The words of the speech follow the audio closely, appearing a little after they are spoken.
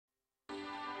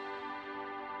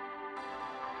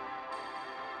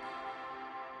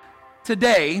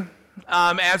Today,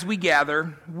 as we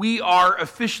gather, we are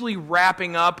officially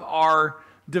wrapping up our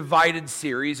divided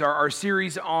series, our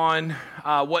series on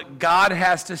what God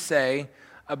has to say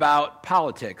about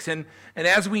politics. And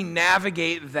as we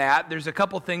navigate that, there's a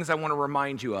couple things I want to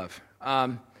remind you of.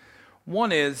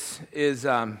 One is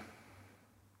that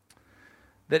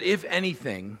if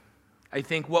anything, I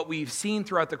think what we've seen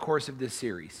throughout the course of this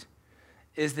series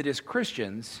is that as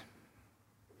Christians,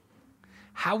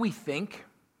 how we think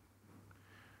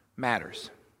matters.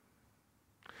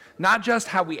 Not just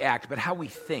how we act, but how we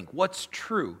think. What's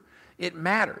true? It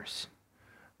matters,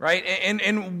 right?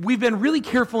 And we've been really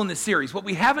careful in this series. What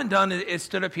we haven't done is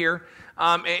stood up here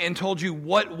and told you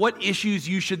what issues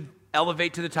you should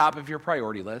elevate to the top of your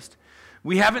priority list.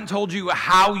 We haven't told you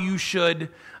how you should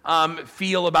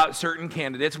feel about certain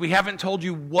candidates. We haven't told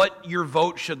you what your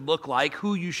vote should look like,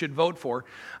 who you should vote for.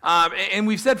 And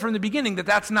we've said from the beginning that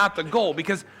that's not the goal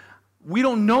because we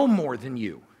don't know more than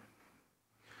you.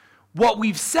 What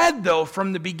we've said, though,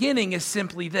 from the beginning is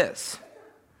simply this,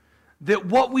 that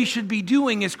what we should be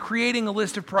doing is creating a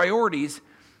list of priorities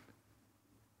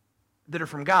that are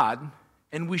from God,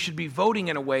 and we should be voting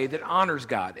in a way that honors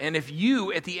God. And if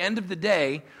you, at the end of the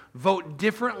day, vote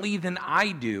differently than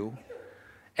I do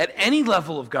at any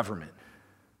level of government,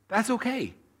 that's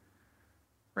okay.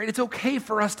 Right? It's okay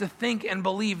for us to think and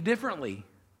believe differently,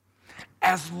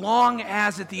 as long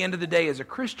as at the end of the day, as a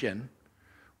Christian,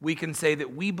 we can say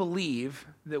that we believe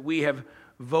that we have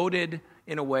voted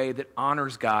in a way that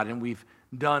honors God and we've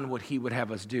done what He would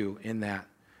have us do in that.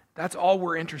 That's all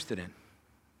we're interested in.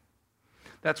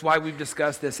 That's why we've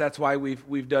discussed this. That's why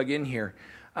we've dug in here.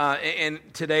 And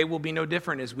today will be no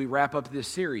different as we wrap up this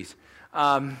series.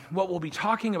 What we'll be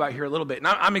talking about here a little bit, and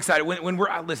I'm excited.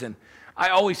 Listen, I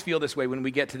always feel this way when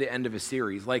we get to the end of a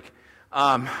series.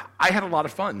 I had a lot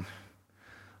of fun.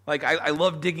 I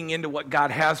love digging into what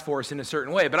God has for us in a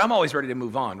certain way, but I'm always ready to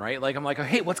move on, right? I'm like,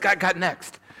 hey, what's God got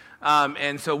next?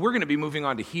 And so we're going to be moving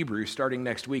on to Hebrews starting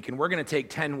next week, and we're going to take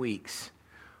 10 weeks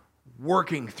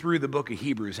working through the book of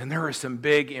Hebrews. And there are some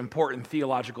big, important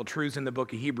theological truths in the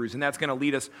book of Hebrews, and that's going to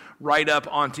lead us right up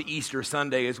onto Easter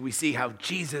Sunday as we see how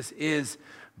Jesus is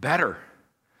better,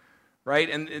 right?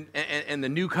 And the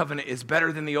new covenant is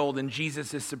better than the old, and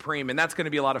Jesus is supreme, and that's going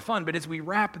to be a lot of fun. But as we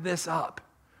wrap this up,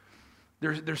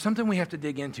 there's something we have to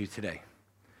dig into today.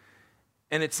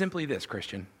 And it's simply this,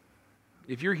 Christian.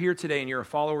 If you're here today and you're a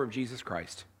follower of Jesus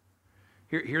Christ,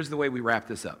 here's the way we wrap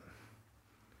this up.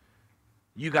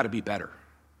 You got to be better.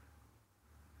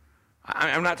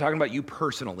 I'm not talking about you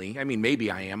personally. I mean, maybe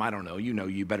I am. I don't know. You know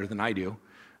you better than I do.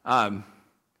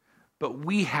 But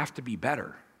we have to be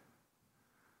better.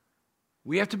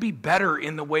 We have to be better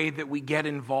in the way that we get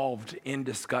involved in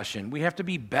discussion. We have to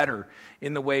be better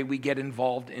in the way we get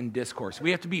involved in discourse.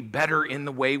 We have to be better in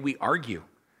the way we argue.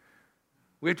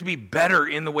 We have to be better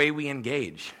in the way we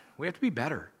engage. We have to be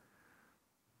better.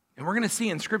 And we're going to see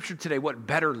in Scripture today what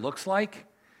better looks like.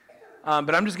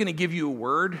 But I'm just going to give you a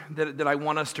word that I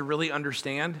want us to really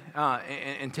understand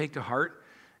and take to heart.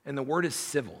 And the word is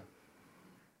civil.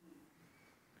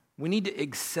 We need to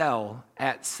excel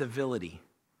at civility.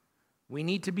 We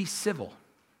need to be civil.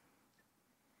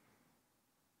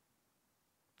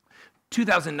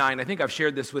 2009, I think I've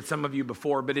shared this with some of you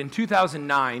before, but in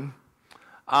 2009,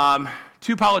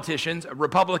 two politicians, a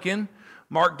Republican,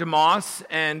 Mark DeMoss,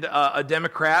 and a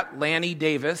Democrat, Lanny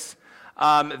Davis,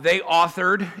 they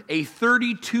authored a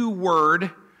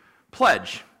 32-word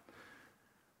pledge.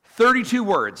 32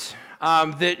 words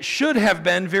that should have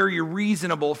been very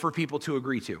reasonable for people to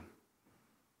agree to.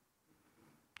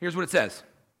 Here's what it says.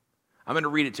 I'm going to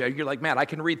read it to you. You're like, Matt, I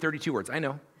can read 32 words. I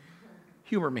know.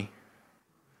 Humor me.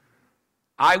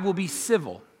 I will be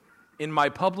civil in my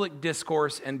public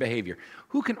discourse and behavior.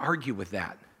 Who can argue with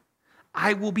that?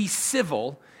 I will be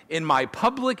civil in my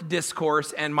public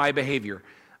discourse and my behavior.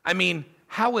 I mean,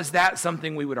 how is that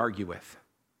something we would argue with?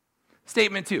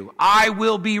 Statement 2, I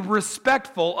will be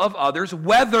respectful of others,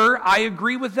 whether I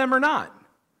agree with them or not.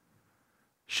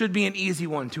 Should be an easy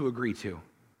one to agree to.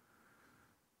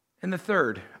 And the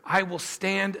third, I will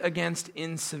stand against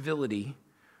incivility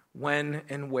when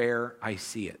and where I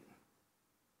see it.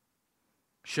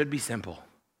 Should be simple,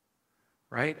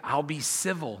 right? I'll be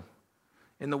civil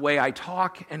in the way I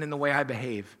talk and in the way I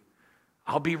behave.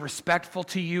 I'll be respectful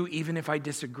to you even if I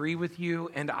disagree with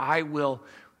you, and I will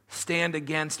stand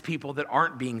against people that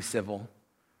aren't being civil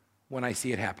when I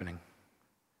see it happening.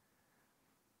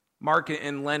 Mark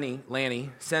and Lanny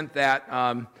sent that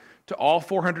to all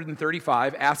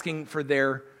 435, asking for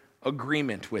their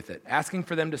agreement with it, asking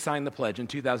for them to sign the pledge in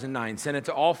 2009. Sent it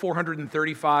to all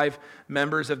 435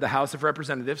 members of the House of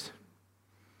Representatives,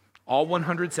 all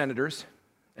 100 senators,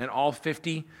 and all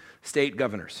 50 state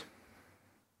governors.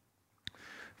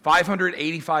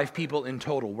 585 people in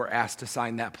total were asked to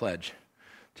sign that pledge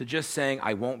to just saying,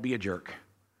 I won't be a jerk.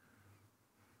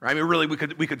 Right? I mean, really,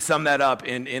 we could sum that up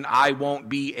in I won't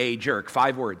be a jerk.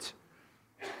 5 words.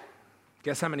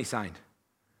 Guess how many signed?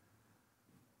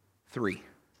 3.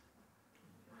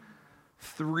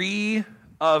 3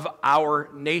 of our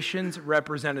nation's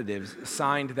representatives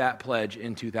signed that pledge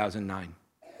in 2009.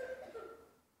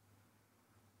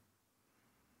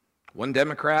 1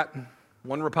 Democrat,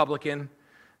 1 Republican,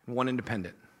 and 1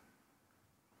 independent.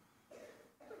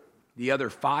 The other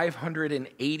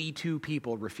 582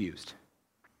 people refused.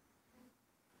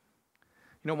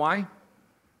 You know why?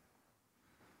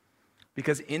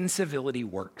 Because incivility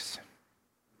works.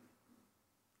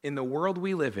 In the world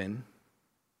we live in,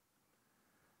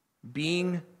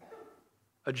 being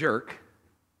a jerk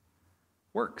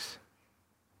works.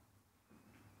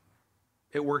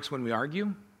 It works when we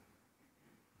argue.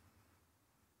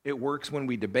 It works when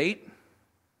we debate.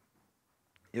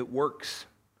 It works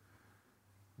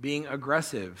being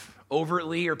aggressive,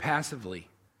 overtly or passively.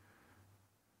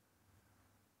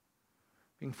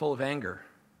 Being full of anger.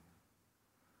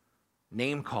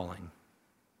 Name-calling.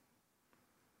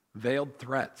 Veiled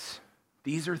threats.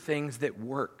 These are things that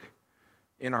work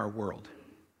in our world.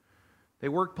 They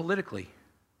work politically.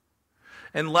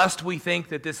 And lest we think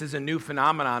that this is a new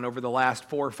phenomenon over the last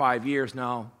 4 or 5 years,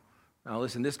 no,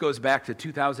 listen, this goes back to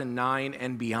 2009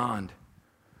 and beyond.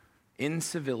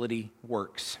 Incivility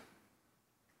works.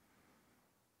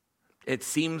 It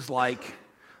seems like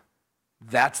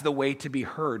that's the way to be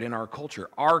heard in our culture.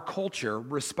 Our culture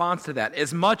responds to that.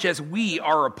 As much as we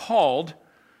are appalled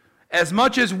that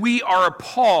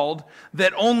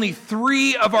only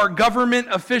 3 of our government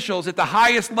officials at the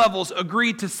highest levels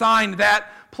agreed to sign that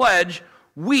pledge,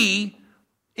 we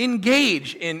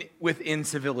engage with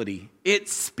incivility. It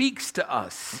speaks to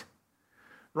us,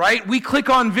 right? We click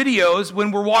on videos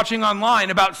when we're watching online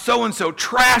about so-and-so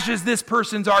trashes this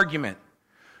person's argument,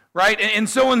 right? And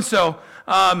so-and-so,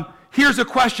 here's a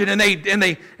question, and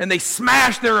they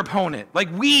smash their opponent. Like,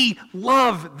 we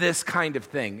love this kind of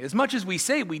thing. As much as we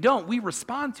say we don't, we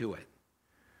respond to it.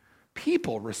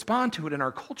 People respond to it in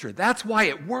our culture. That's why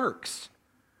it works.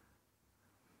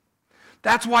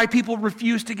 That's why people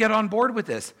refuse to get on board with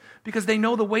this, because they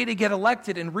know the way to get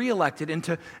elected and reelected and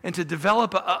to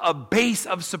develop a base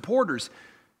of supporters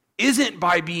isn't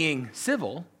by being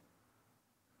civil.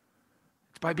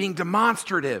 It's by being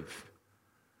demonstrative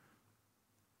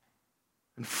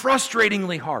and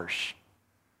frustratingly harsh.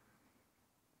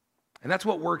 And that's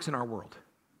what works in our world.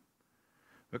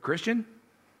 But Christian,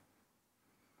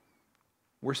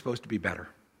 we're supposed to be better.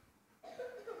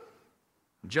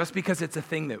 Just because it's a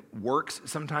thing that works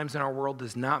sometimes in our world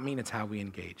does not mean it's how we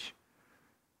engage.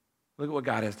 Look at what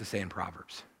God has to say in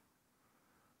Proverbs.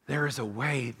 There is a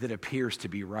way that appears to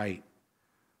be right,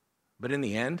 but in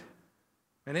the end,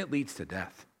 and it leads to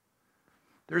death.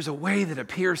 There's a way that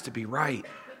appears to be right,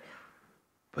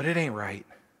 but it ain't right.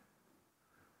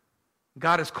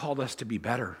 God has called us to be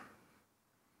better.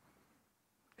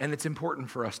 And it's important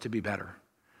for us to be better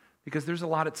because there's a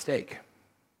lot at stake.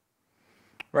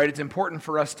 Right? It's important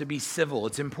for us to be civil.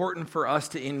 It's important for us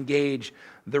to engage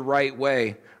the right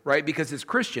way, right? Because as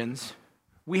Christians,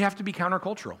 we have to be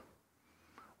countercultural.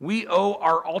 We owe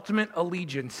our ultimate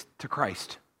allegiance to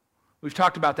Christ. We've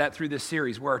talked about that through this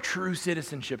series, where our true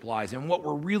citizenship lies and what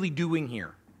we're really doing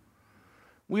here.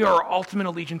 We are our ultimate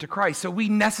allegiance to Christ. So we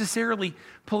necessarily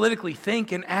politically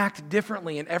think and act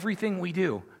differently in everything we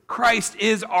do. Christ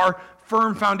is our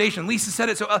firm foundation. Lisa said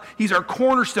it, so he's our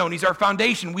cornerstone. He's our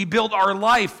foundation. We build our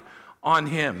life on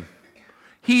him.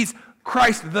 He's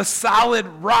Christ, the solid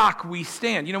rock we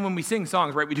stand. You know, when we sing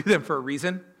songs, right, we do them for a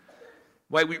reason.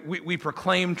 Right? We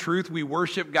proclaim truth. We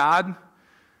worship God.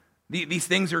 These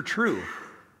things are true.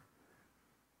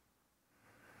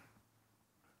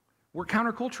 We're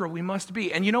countercultural. We must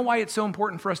be. And you know why it's so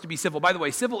important for us to be civil? By the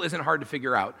way, civil isn't hard to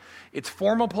figure out. It's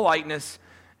formal politeness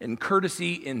and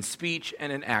courtesy in speech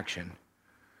and in action.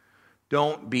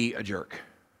 Don't be a jerk.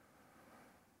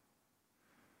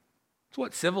 That's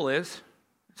what civil is.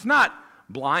 It's not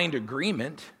blind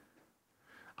agreement.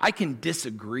 I can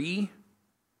disagree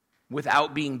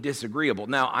without being disagreeable.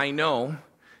 Now, I know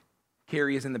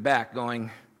Carrie is in the back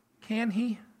going, can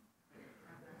he?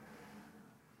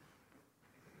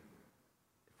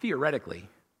 Theoretically,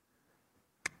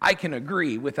 I can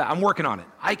agree without, I'm working on it.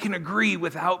 I can agree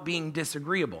without being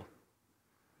disagreeable.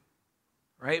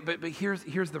 Right? But here's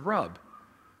the rub,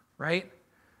 right?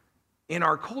 In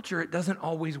our culture, it doesn't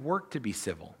always work to be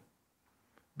civil.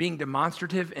 Being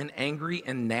demonstrative and angry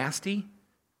and nasty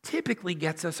typically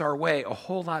gets us our way a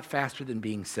whole lot faster than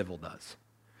being civil does.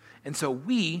 And so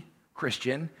we,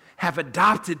 Christian, have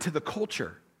adopted to the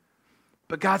culture.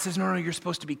 But God says, no, you're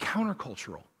supposed to be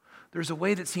countercultural. There's a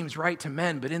way that seems right to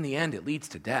men, but in the end, it leads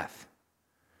to death.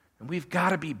 And we've got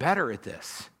to be better at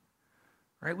this,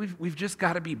 right? We've just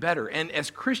got to be better. And as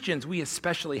Christians, we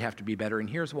especially have to be better, and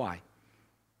here's why.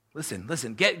 Listen,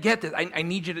 get this. I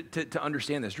need you to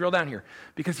understand this. Drill down here,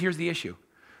 because here's the issue.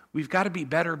 We've got to be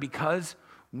better because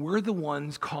we're the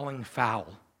ones calling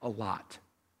foul a lot.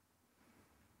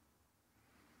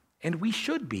 And we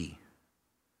should be.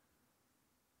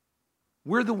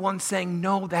 We're the ones saying,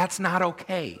 no, that's not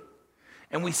okay.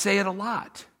 And we say it a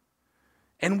lot.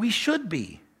 And we should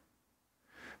be.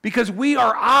 Because we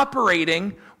are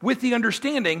operating with the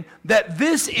understanding that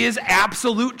this is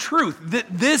absolute truth, that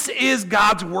this is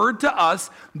God's word to us,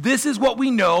 this is what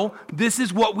we know, this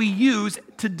is what we use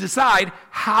to decide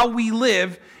how we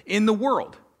live in the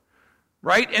world,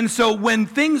 right? And so when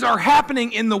things are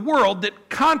happening in the world that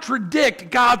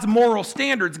contradict God's moral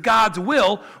standards, God's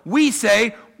will, we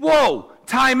say, whoa,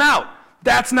 time out.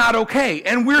 That's not okay.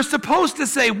 And we're supposed to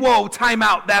say, whoa, time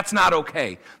out, that's not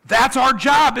okay. That's our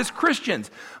job as Christians.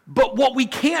 But what we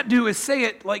can't do is say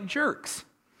it like jerks.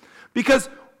 Because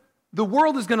the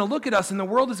world is going to look at us and the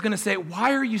world is going to say,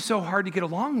 why are you so hard to get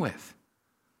along with?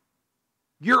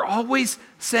 You're always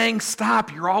saying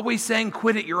stop. You're always saying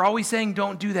quit it. You're always saying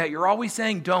don't do that. You're always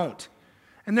saying don't.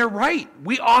 And they're right.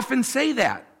 We often say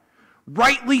that.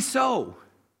 Rightly so.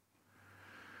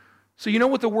 So you know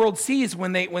what the world sees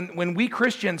when we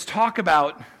Christians talk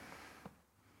about,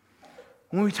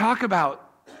 when we talk about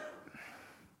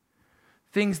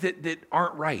things that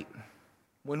aren't right,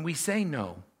 when we say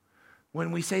no,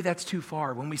 when we say that's too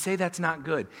far, when we say that's not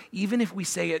good, even if we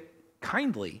say it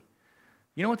kindly,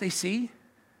 you know what they see?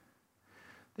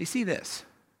 They see this.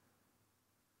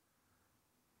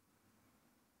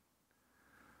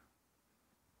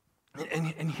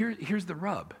 And here's the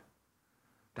rub.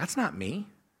 That's not me.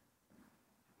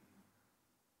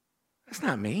 That's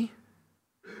not me.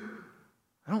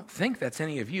 I don't think that's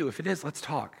any of you. If it is, let's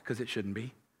talk, because it shouldn't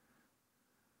be.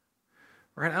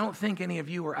 Right? I don't think any of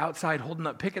you are outside holding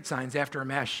up picket signs after a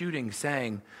mass shooting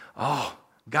saying, oh,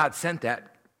 God sent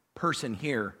that person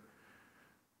here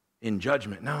in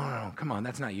judgment. No, come on,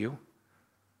 that's not you.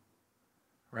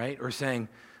 Right? Or saying,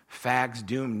 fags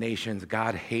doom nations,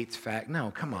 God hates fags.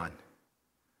 No, come on.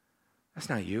 That's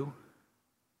not you.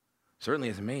 Certainly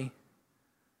isn't me.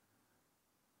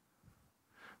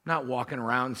 I'm not walking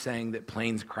around saying that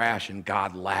planes crash and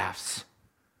God laughs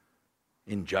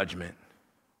in judgment.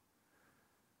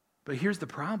 But here's the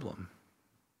problem.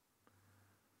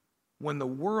 When the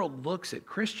world looks at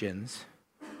Christians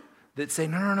that say,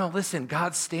 no, listen,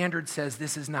 God's standard says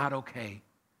this is not okay.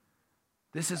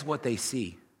 This is what they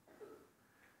see.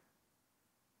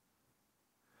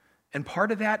 And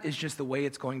part of that is just the way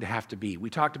it's going to have to be. We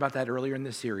talked about that earlier in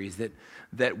this series,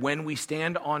 that when we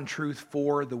stand on truth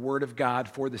for the word of God,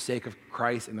 for the sake of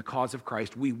Christ and the cause of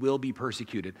Christ, we will be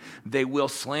persecuted. They will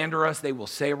slander us. They will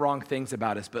say wrong things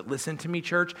about us. But listen to me,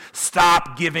 church,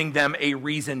 stop giving them a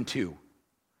reason to.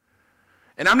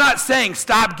 And I'm not saying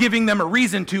stop giving them a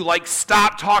reason to, like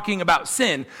stop talking about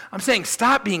sin. I'm saying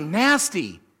stop being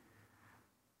nasty.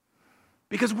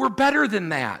 Because we're better than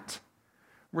that.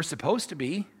 We're supposed to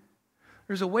be.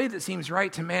 There's a way that seems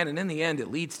right to man, and in the end,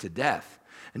 it leads to death.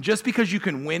 And just because you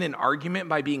can win an argument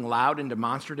by being loud and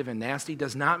demonstrative and nasty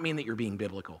does not mean that you're being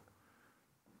biblical.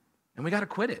 And we got to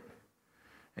quit it.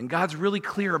 And God's really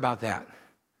clear about that.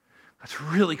 God's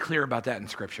really clear about that in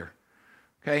Scripture.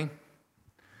 Okay?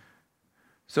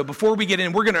 So before we get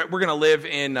in, we're gonna live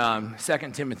in 2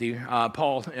 Timothy.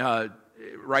 Paul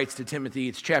writes to Timothy.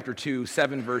 It's chapter 2,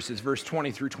 7 verses, verse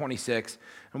 20 through 26.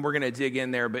 And we're going to dig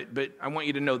in there, but I want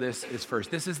you to know this is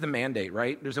first. This is the mandate,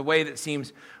 right? There's a way that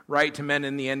seems right to men,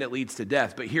 in the end it leads to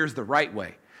death. But here's the right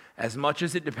way. As much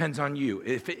as it depends on you,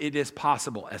 if it is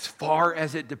possible, as far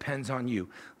as it depends on you,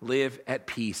 live at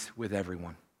peace with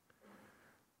everyone.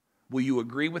 Will you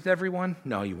agree with everyone?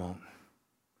 No, you won't.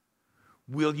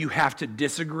 Will you have to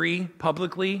disagree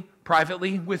publicly,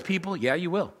 privately with people? Yeah, you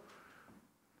will.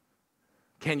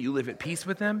 Can you live at peace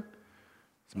with them?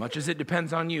 As much as it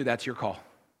depends on you, that's your call.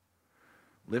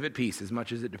 Live at peace as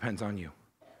much as it depends on you.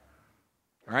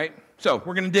 All right? So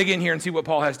we're going to dig in here and see what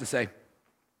Paul has to say.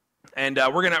 And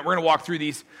we're gonna walk through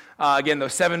these, again,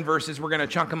 those 7 verses. We're going to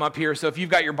chunk them up here. So if you've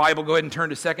got your Bible, go ahead and turn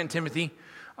to 2 Timothy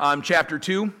chapter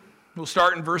 2. We'll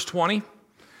start in verse 20.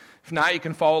 If not, you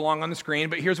can follow along on the screen.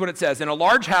 But here's what it says. In a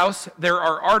large house, there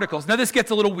are articles. Now, this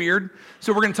gets a little weird,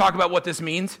 so we're going to talk about what this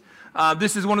means.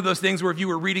 This is one of those things where if you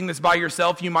were reading this by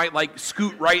yourself, you might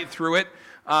scoot right through it.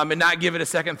 and not give it a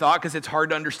second thought because it's hard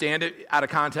to understand it out of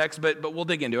context, but we'll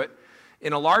dig into it.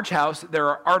 In a large house, there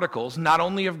are articles not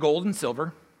only of gold and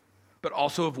silver, but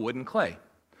also of wood and clay.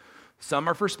 Some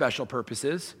are for special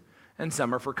purposes, and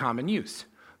some are for common use.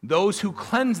 Those who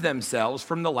cleanse themselves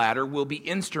from the latter will be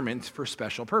instruments for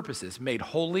special purposes, made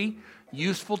holy,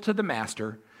 useful to the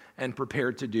master, and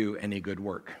prepared to do any good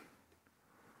work.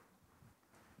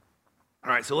 All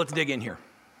right, so let's dig in here.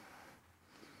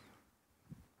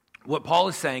 What Paul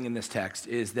is saying in this text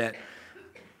is that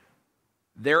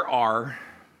there are,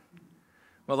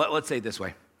 well, let's say it this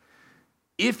way.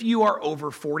 If you are over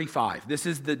 45, this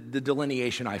is the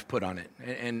delineation I've put on it,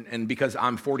 and because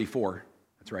I'm 44,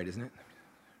 that's right, isn't it?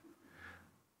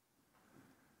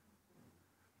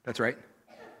 That's right.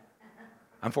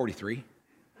 I'm 43.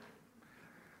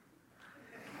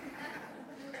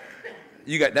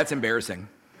 That's embarrassing.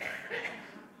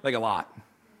 Like a lot.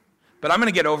 But I'm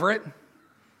going to get over it.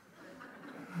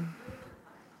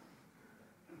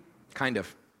 Kind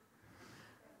of.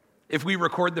 If we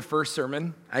record the first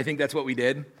sermon, I think that's what we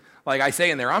did. Like I say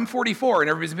in there, I'm 44, and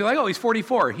everybody's going to be like, oh, he's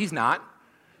 44. He's not.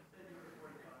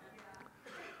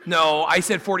 No, I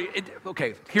said 40.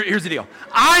 Okay, here's the deal.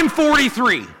 I'm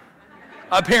 43,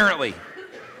 apparently.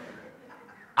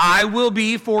 I will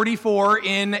be 44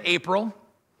 in April.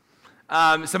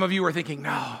 Some of you are thinking,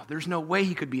 no, there's no way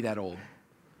he could be that old.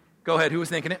 Go ahead, who was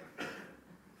thinking it?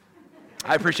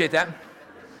 I appreciate that.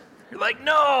 You're like,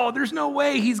 no, there's no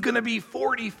way he's going to be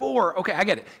 44. Okay, I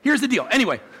get it. Here's the deal.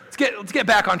 Anyway, let's get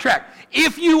back on track.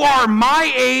 If you are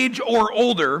my age or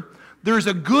older,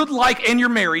 and you're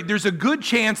married, there's a good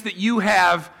chance that you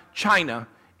have china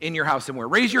in your house somewhere.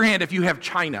 Raise your hand if you have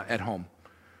china at home.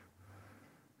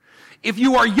 If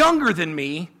you are younger than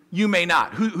me, you may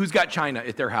not. Who's got china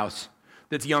at their house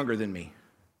that's younger than me?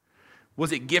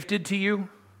 Was it gifted to you?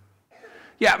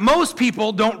 Yeah, most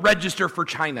people don't register for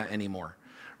china anymore.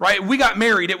 Right? We got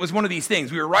married, it was one of these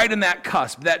things. We were right in that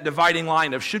cusp, that dividing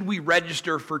line of should we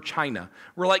register for china?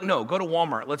 We're like, no, go to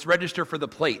Walmart. Let's register for the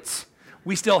plates.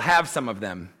 We still have some of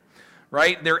them,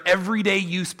 right? They're everyday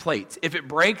use plates. If it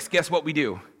breaks, guess what we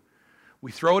do?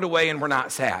 We throw it away and we're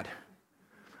not sad.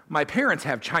 My parents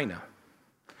have china.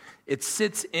 It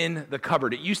sits in the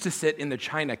cupboard. It used to sit in the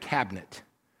china cabinet,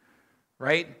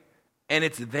 right? And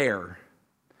it's there,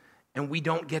 and we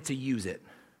don't get to use it.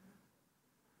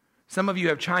 Some of you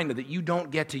have china that you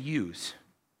don't get to use.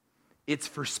 It's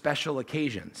for special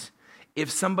occasions. If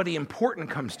somebody important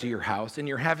comes to your house and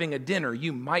you're having a dinner,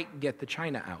 you might get the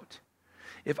china out.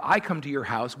 If I come to your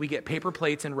house, we get paper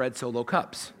plates and red Solo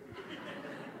cups.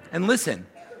 And listen,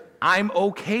 I'm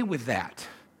okay with that.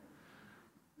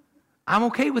 I'm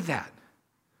okay with that.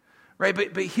 Right?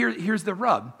 But here's the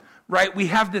rub. Right? We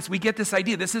get this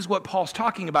idea. This is what Paul's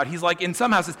talking about. He's like, in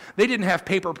some houses, they didn't have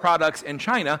paper products and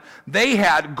china. They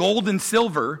had gold and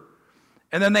silver,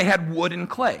 and then they had wood and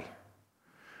clay.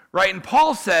 Right? And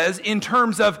Paul says, in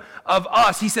terms of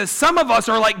us, he says, some of us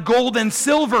are like gold and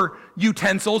silver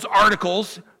utensils,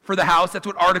 articles for the house. That's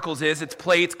what articles is. It's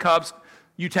plates, cups,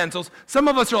 utensils. Some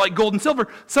of us are like gold and silver.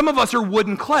 Some of us are wood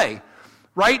and clay.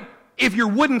 Right? If you're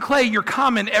wood and clay, you're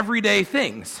common everyday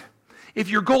things. If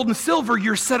you're gold and silver,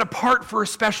 you're set apart for a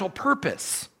special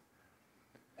purpose.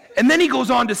 And then he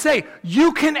goes on to say,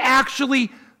 you can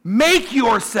actually make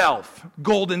yourself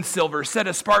gold and silver, set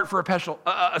apart for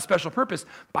a special purpose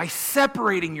by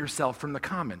separating yourself from the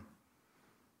common.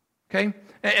 Okay?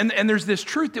 And there's this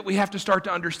truth that we have to start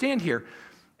to understand here.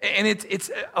 And it's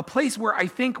a place where I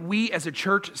think we as a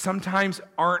church sometimes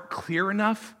aren't clear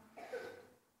enough.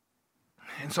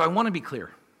 And so I want to be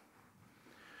clear.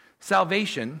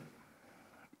 Salvation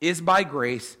is by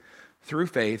grace through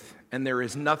faith, and there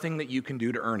is nothing that you can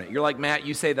do to earn it. You're like, Matt,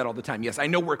 you say that all the time. Yes, I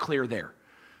know we're clear there,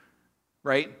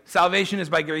 right? Salvation is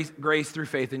by grace through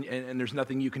faith, and there's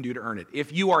nothing you can do to earn it.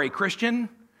 If you are a Christian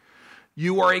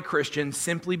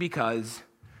simply because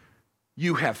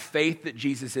you have faith that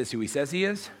Jesus is who he says he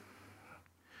is,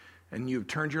 and you've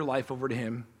turned your life over to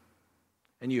him,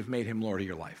 and you've made him Lord of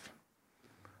your life.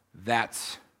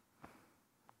 That's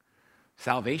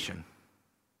salvation.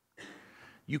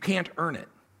 You can't earn it.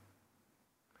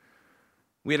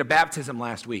 We had a baptism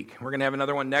last week. We're going to have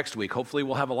another one next week. Hopefully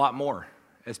we'll have a lot more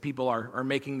as people are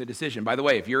making the decision. By the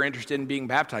way, if you're interested in being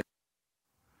baptized,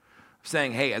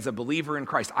 saying, hey, as a believer in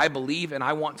Christ, I believe and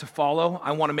I want to follow.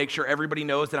 I want to make sure everybody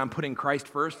knows that I'm putting Christ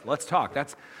first. Let's talk.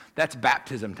 That's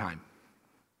baptism time.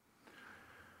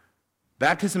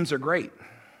 Baptisms are great.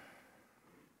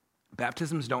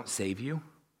 Baptisms don't save you.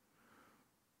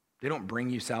 They don't bring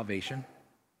you salvation.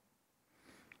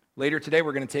 Later today,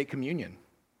 we're going to take communion.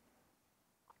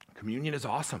 Communion is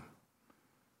awesome.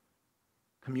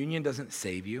 Communion doesn't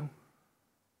save you.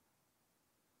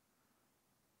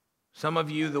 Some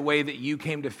of you, the way that you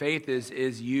came to faith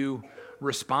is you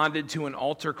responded to an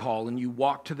altar call and you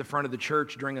walked to the front of the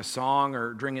church during a song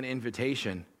or during an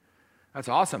invitation. That's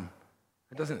awesome.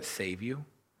 It doesn't save you.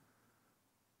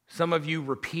 Some of you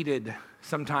repeated,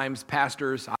 sometimes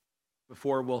pastors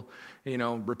before will,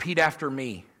 repeat after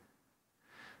me.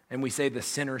 And we say the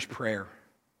sinner's prayer.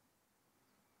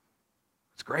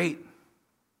 It's great.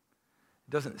 It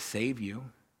doesn't save you.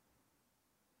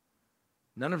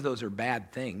 None of those are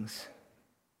bad things.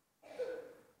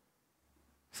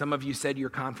 Some of you said your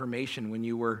confirmation when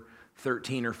you were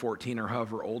 13 or 14 or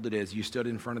however old it is. You stood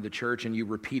in front of the church and you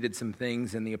repeated some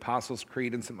things in the Apostles'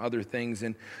 Creed and some other things,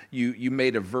 and you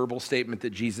made a verbal statement that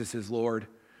Jesus is Lord.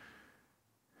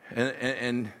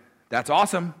 And that's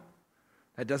awesome.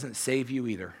 That doesn't save you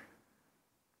either.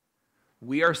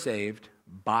 We are saved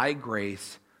by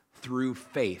grace through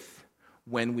faith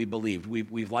when we believe.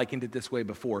 We've likened it this way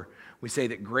before. We say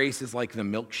that grace is like the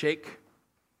milkshake,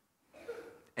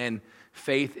 and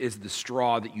faith is the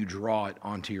straw that you draw it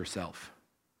onto yourself.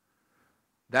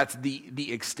 That's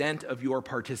the extent of your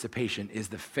participation, is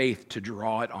the faith to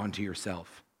draw it onto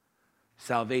yourself.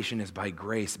 Salvation is by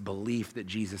grace, belief that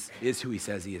Jesus is who he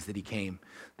says he is, that he came,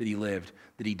 that he lived,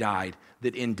 that he died,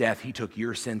 that in death he took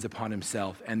your sins upon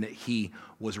himself, and that he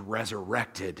was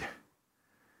resurrected,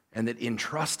 and that in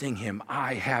trusting him,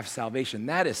 I have salvation.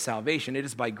 That is salvation. It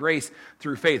is by grace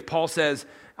through faith. Paul says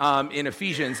in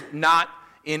Ephesians, not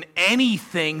in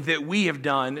anything that we have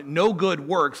done, no good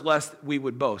works, lest we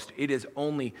would boast. It is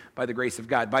only by the grace of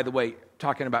God. By the way,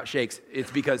 talking about shakes,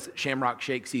 it's because Shamrock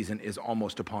Shake season is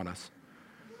almost upon us.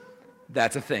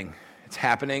 That's a thing. It's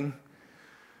happening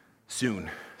soon.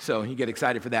 So you get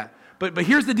excited for that. But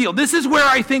here's the deal. This is where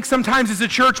I think sometimes as a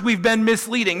church we've been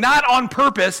misleading. Not on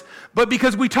purpose, but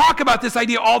because we talk about this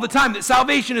idea all the time, that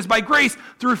salvation is by grace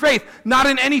through faith, not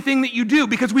in anything that you do,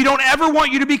 because we don't ever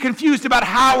want you to be confused about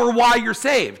how or why you're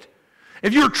saved.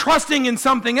 If you're trusting in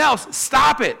something else,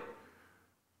 stop it.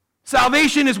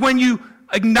 Salvation is when you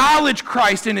acknowledge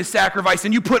Christ and his sacrifice,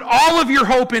 and you put all of your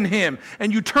hope in him,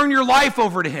 and you turn your life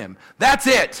over to him. That's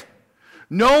it.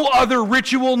 No other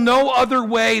ritual, no other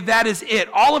way, that is it.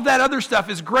 All of that other stuff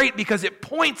is great because it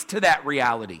points to that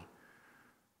reality.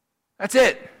 That's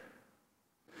it.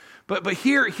 But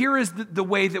here is the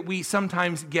way that we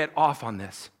sometimes get off on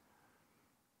this.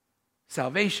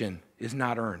 Salvation is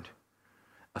not earned.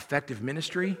 Effective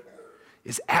ministry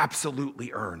is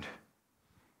absolutely earned.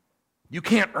 You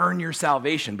can't earn your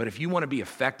salvation, but if you want to be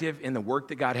effective in the work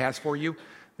that God has for you,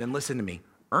 then listen to me,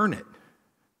 earn it.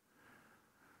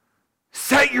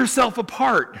 Set yourself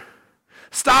apart.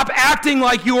 Stop acting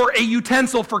like you're a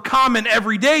utensil for common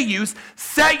everyday use.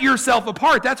 Set yourself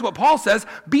apart. That's what Paul says.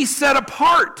 Be set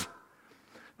apart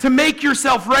to make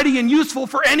yourself ready and useful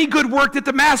for any good work that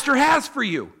the master has for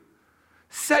you.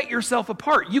 Set yourself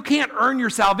apart. You can't earn your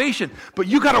salvation, but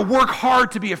you got to work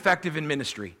hard to be effective in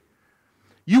ministry.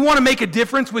 You want to make a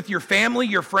difference with your family,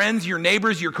 your friends, your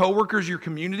neighbors, your coworkers, your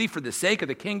community for the sake of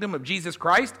the kingdom of Jesus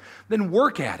Christ? Then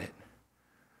work at it.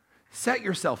 Set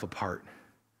yourself apart.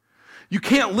 You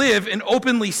can't live an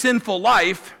openly sinful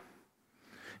life.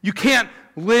 You can't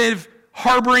live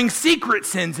harboring secret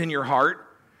sins in your heart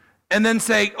and then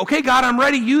say, okay, God, I'm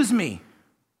ready, use me.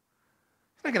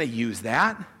 He's not going to use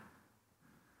that.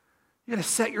 You got to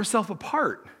set yourself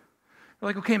apart. You're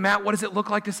like, okay, Matt, what does it look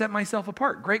like to set myself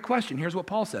apart? Great question. Here's what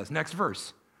Paul says. Next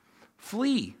verse.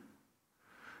 Flee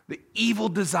the evil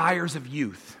desires of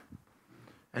youth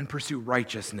and pursue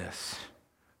righteousness,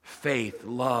 faith,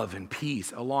 love, and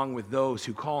peace, along with those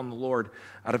who call on the Lord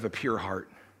out of a pure heart.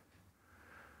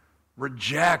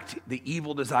 Reject the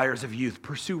evil desires of youth.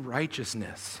 Pursue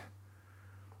righteousness.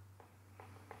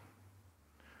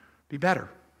 Be better.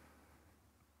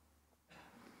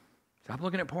 Stop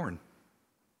looking at porn.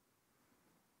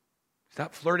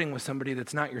 Stop flirting with somebody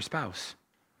that's not your spouse.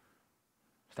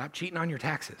 Stop cheating on your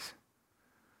taxes.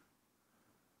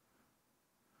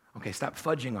 Okay, stop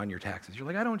fudging on your taxes. You're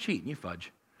like, I don't cheat, and you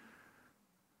fudge.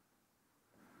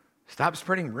 Stop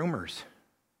spreading rumors.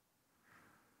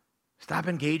 Stop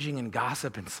engaging in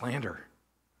gossip and slander.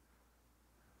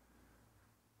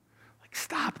 Like,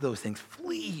 stop those things.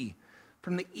 Flee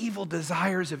from the evil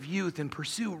desires of youth and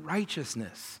pursue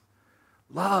righteousness,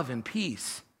 love, and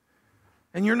peace.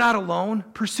 And you're not alone.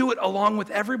 Pursue it along with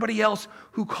everybody else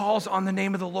who calls on the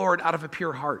name of the Lord out of a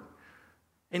pure heart.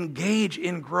 Engage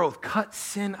in growth. Cut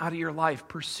sin out of your life.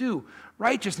 Pursue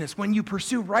righteousness. When you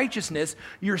pursue righteousness,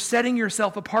 you're setting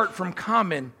yourself apart from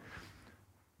common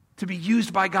to be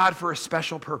used by God for a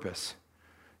special purpose.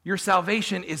 Your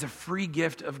salvation is a free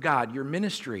gift of God. Your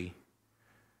ministry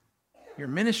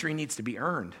needs to be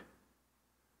earned.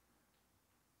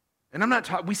 And I'm not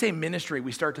talking, we say ministry,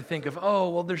 we start to think of, oh,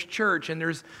 well, there's church and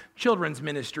there's children's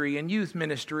ministry and youth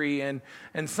ministry and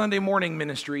Sunday morning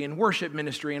ministry and worship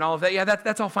ministry and all of that. Yeah,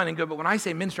 that's all fine and good. But when I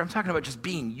say ministry, I'm talking about just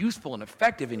being useful and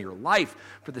effective in your life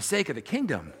for the sake of the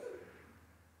kingdom.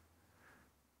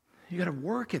 You got to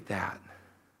work at that.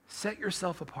 Set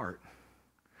yourself apart.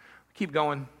 Keep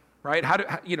going. Right?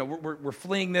 We're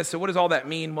fleeing this. So what does all that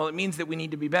mean? Well, it means that we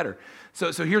need to be better.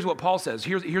 So here's what Paul says.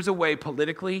 Here's a way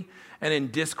politically and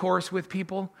in discourse with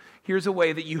people. Here's a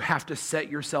way that you have to set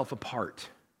yourself apart.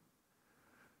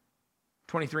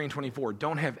 23 and 24.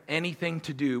 Don't have anything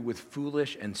to do with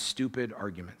foolish and stupid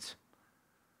arguments,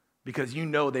 because you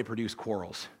know they produce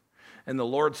quarrels. And the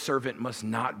Lord's servant must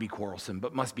not be quarrelsome,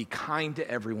 but must be kind to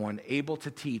everyone, able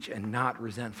to teach and not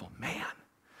resentful. Man,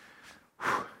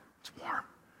 it's warm.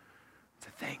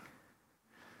 Thing.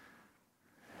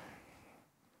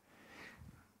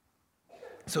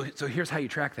 So here's how you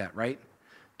track that, right?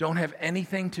 Don't have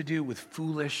anything to do with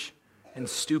foolish and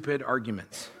stupid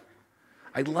arguments.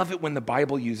 I love it when the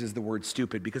Bible uses the word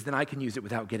stupid, because then I can use it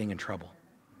without getting in trouble.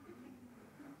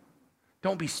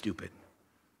 Don't be stupid.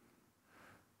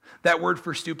 That word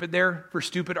for stupid there, for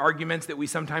stupid arguments that we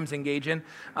sometimes engage in,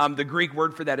 the Greek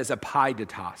word for that is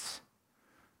apaidetos.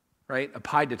 Right?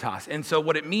 Apaidetos. And so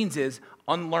what it means is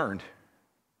unlearned,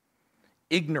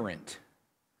 ignorant,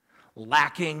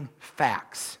 lacking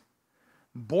facts,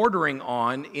 bordering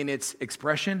on, in its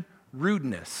expression,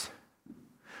 rudeness.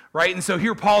 Right? And so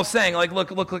here Paul's saying, like,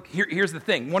 look, here's the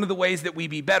thing. One of the ways that we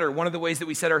be better, one of the ways that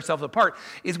we set ourselves apart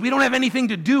is we don't have anything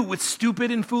to do with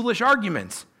stupid and foolish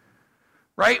arguments.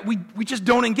 Right? We just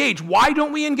don't engage. Why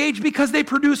don't we engage? Because they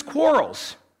produce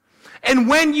quarrels. And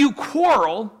when you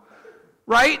quarrel,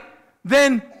 right,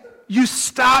 then you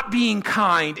stop being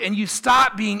kind and you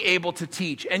stop being able to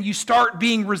teach and you start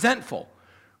being resentful,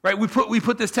 right? We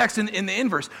put this text in the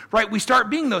inverse, right? We start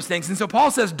being those things. And so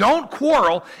Paul says, don't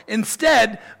quarrel.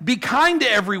 Instead, be kind to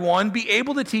everyone, be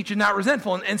able to teach and not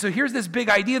resentful. And so here's this big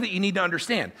idea that you need to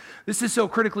understand. This is so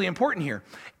critically important here.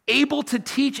 Able to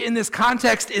teach in this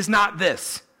context is not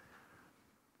this.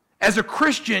 As a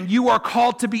Christian, you are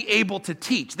called to be able to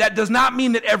teach. That does not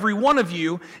mean that every one of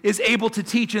you is able to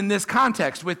teach in this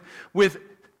context, with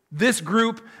this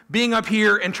group being up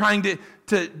here and trying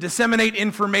to disseminate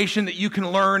information that you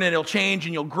can learn and it'll change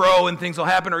and you'll grow and things will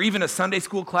happen, or even a Sunday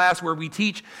school class where we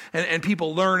teach and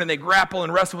people learn and they grapple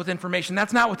and wrestle with information.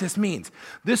 That's not what this means.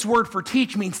 This word for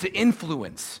teach means to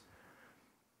influence.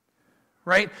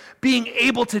 Right? Being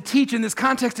able to teach in this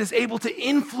context is able to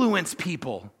influence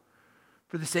people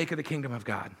for the sake of the kingdom of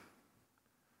God.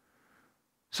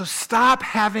 So stop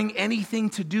having anything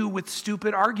to do with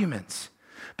stupid arguments.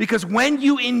 Because when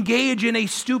you engage in a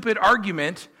stupid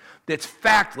argument that's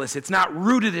factless, it's not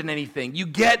rooted in anything, you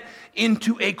get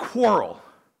into a quarrel.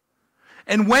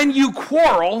 And when you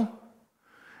quarrel,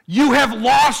 you have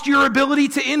lost your ability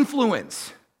to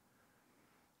influence.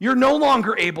 You're no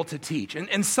longer able to teach.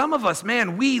 And some of us,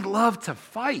 man, we love to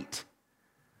fight.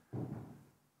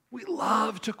 We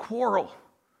love to quarrel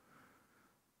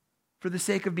for the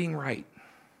sake of being right.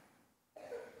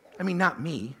 I mean, not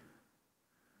me,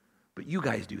 but you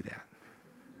guys do that.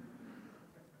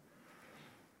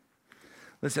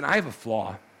 Listen, I have a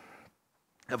flaw.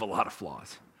 I have a lot of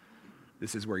flaws.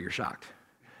 This is where you're shocked.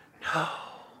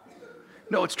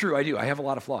 No, it's true, I do. I have a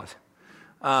lot of flaws.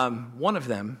 One of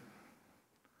them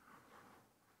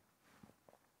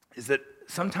is that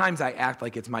sometimes I act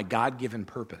like it's my God-given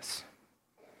purpose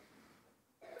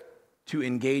to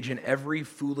engage in every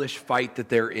foolish fight that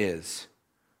there is,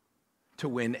 to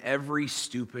win every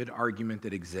stupid argument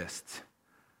that exists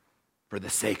for the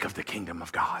sake of the kingdom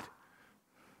of God.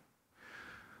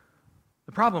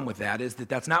 The problem with that is that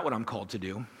that's not what I'm called to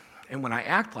do. And when I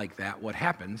act like that, what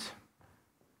happens?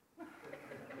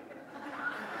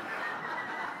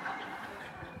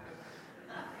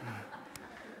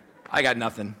 I got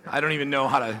nothing. I don't even know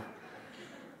how to,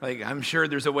 I'm sure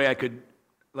there's a way I could,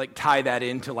 tie that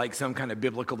into, some kind of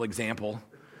biblical example.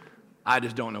 I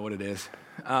just don't know what it is.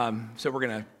 So we're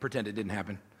going to pretend it didn't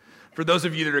happen. For those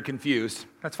of you that are confused,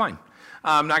 that's fine.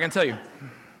 I'm not going to tell you.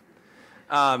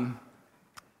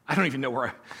 I don't even know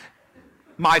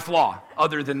my flaw,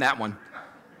 other than that one.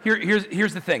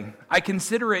 Here's the thing. I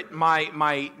consider it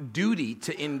my duty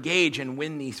to engage and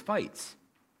win these fights.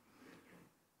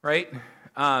 Right?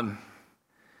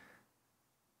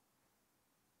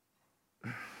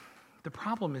 The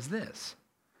problem is this.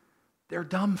 They're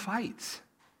dumb fights.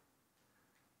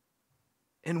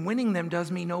 And winning them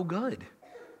does me no good.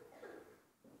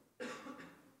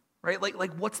 Right?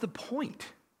 What's the point?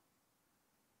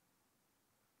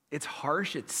 It's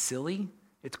harsh, it's silly,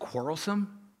 it's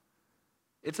quarrelsome.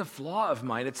 It's a flaw of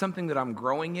mine. It's something that I'm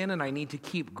growing in and I need to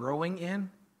keep growing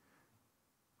in,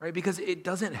 right? Because it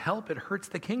doesn't help. It hurts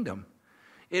the kingdom.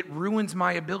 It ruins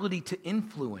my ability to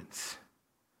influence.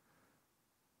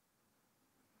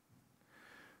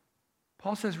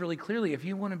 Paul says really clearly, if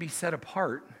you want to be set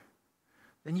apart,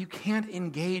 then you can't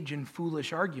engage in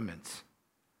foolish arguments.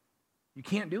 You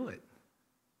can't do it,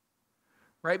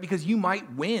 right? Because you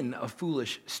might win a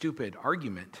foolish, stupid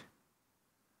argument.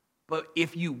 But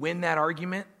if you win that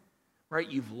argument, right,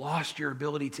 you've lost your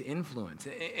ability to influence.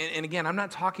 And again, I'm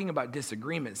not talking about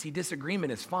disagreement. See,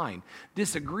 disagreement is fine.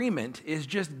 Disagreement is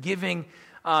just giving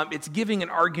an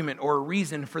argument or a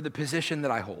reason for the position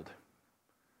that I hold.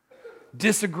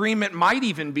 Disagreement might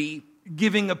even be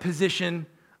giving a position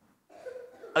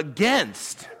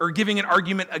against, or giving an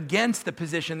argument against the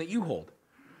position that you hold.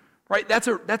 Right?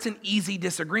 That's an easy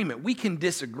disagreement. We can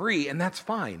disagree, and that's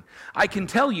fine. I can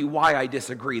tell you why I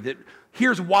disagree, that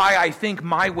here's why I think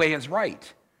my way is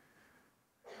right.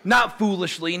 Not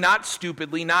foolishly, not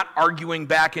stupidly, not arguing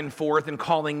back and forth and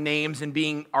calling names and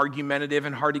being argumentative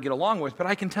and hard to get along with, but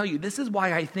I can tell you this is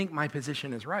why I think my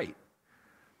position is right.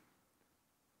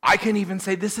 I can even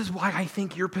say this is why I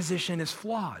think your position is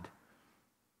flawed.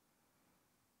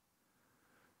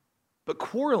 But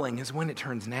quarreling is when it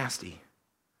turns nasty.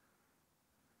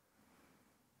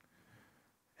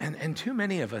 And too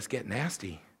many of us get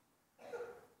nasty.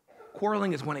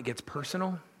 Quarreling is when it gets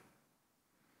personal,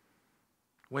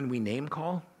 when we name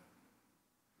call,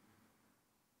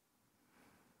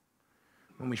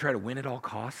 when we try to win at all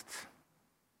costs,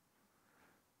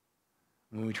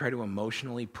 when we try to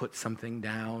emotionally put something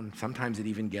down. Sometimes it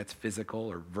even gets physical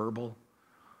or verbal.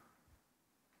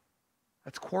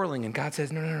 That's quarreling, and God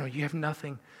says, no, you have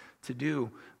nothing to do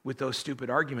with those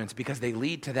stupid arguments because they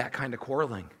lead to that kind of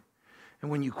quarreling. And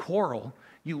when you quarrel,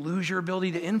 you lose your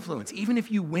ability to influence. Even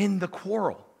if you win the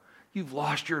quarrel, you've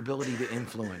lost your ability to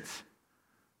influence.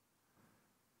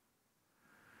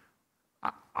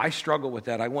 I struggle with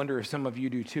that. I wonder if some of you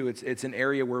do too. It's an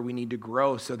area where we need to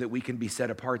grow so that we can be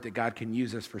set apart, that God can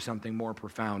use us for something more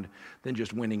profound than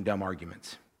just winning dumb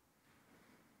arguments.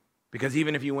 Because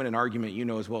even if you win an argument, you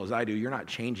know as well as I do, you're not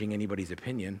changing anybody's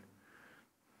opinion.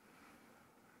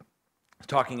 I was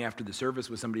talking after the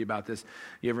service with somebody about this.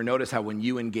 You ever notice how when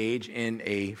you engage in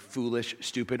a foolish,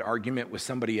 stupid argument with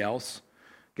somebody else,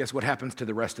 guess what happens to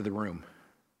the rest of the room?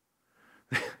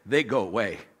 They go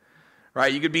away,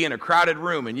 right? You could be in a crowded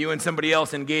room and you and somebody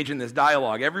else engage in this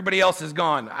dialogue. Everybody else is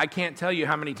gone. I can't tell you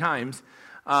how many times.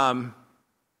 I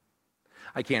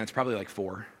can't. It's probably like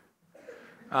 4.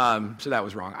 So that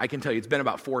was wrong. I can tell you it's been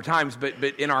about 4 times, but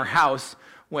in our house,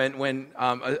 when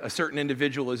a certain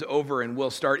individual is over and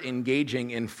we'll start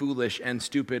engaging in foolish and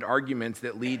stupid arguments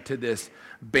that lead to this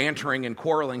bantering and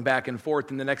quarreling back and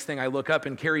forth, and the next thing I look up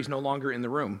and Carrie's no longer in the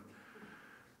room.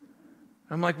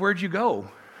 I'm like, where'd you go?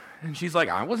 And she's like,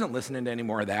 I wasn't listening to any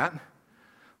more of that.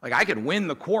 Like, I could win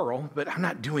the quarrel, but I'm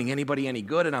not doing anybody any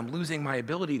good, and I'm losing my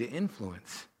ability to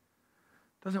influence.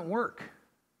 It doesn't work.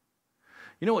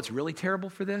 You know what's really terrible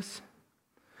for this?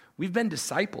 We've been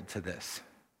discipled to this.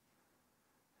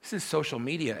 This is social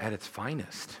media at its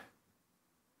finest.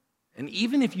 And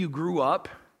even if you grew up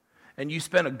and you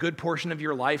spent a good portion of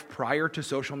your life prior to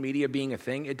social media being a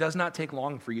thing, it does not take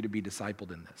long for you to be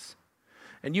discipled in this.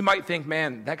 And you might think,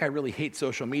 man, that guy really hates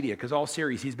social media, because all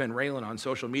series he's been railing on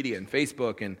social media and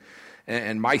Facebook and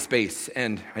MySpace,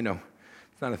 and I know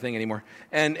it's not a thing anymore,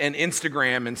 and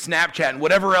Instagram and Snapchat and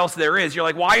whatever else there is. You're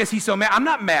like, why is he so mad? I'm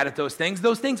not mad at those things.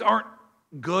 Those things aren't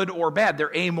good or bad.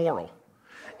 They're amoral.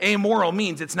 Amoral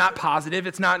means it's not positive,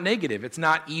 it's not negative, it's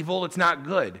not evil, it's not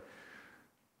good.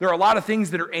 There are a lot of things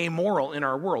that are amoral in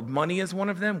our world. Money is one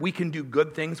of them. We can do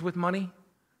good things with money.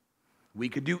 We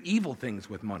could do evil things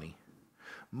with money.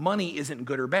 Money isn't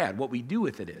good or bad. What we do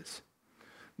with it is.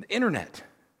 The internet.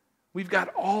 We've got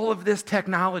all of this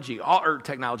technology,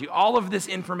 all of this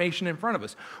information in front of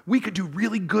us. We could do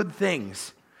really good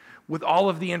things with all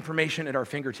of the information at our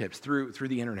fingertips through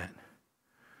the internet.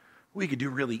 We could do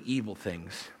really evil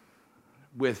things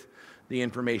with the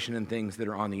information and things that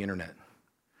are on the internet.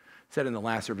 I said in the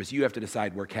last service, you have to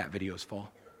decide where cat videos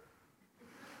fall.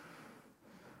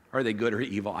 Are they good or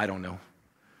evil? I don't know.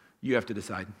 You have to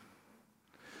decide.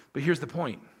 But here's the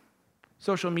point.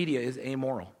 Social media is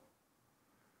amoral.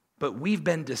 But we've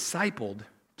been discipled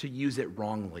to use it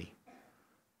wrongly.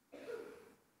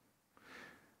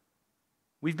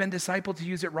 We've been discipled to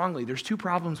use it wrongly. There's 2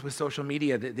 problems with social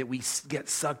media that we get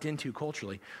sucked into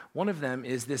culturally. One of them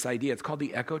is this idea. It's called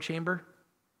the echo chamber.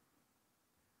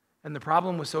 And the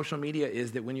problem with social media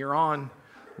is that when you're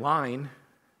online,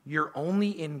 you're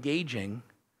only engaging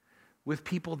with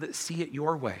people that see it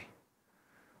your way.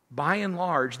 by and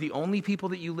large, the only people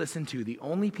that you listen to, the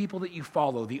only people that you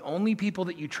follow, the only people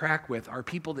that you track with are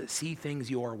people that see things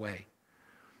your way.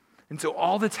 And so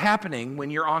all that's happening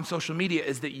when you're on social media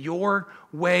is that your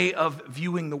way of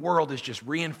viewing the world is just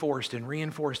reinforced and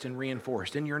reinforced and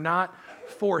reinforced. And you're not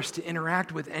forced to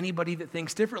interact with anybody that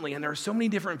thinks differently. And there are so many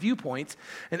different viewpoints,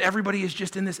 and everybody is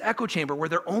just in this echo chamber where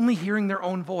they're only hearing their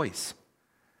own voice.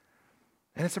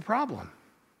 And it's a problem.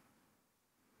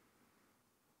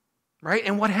 Right?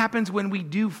 And what happens when we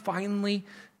do finally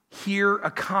hear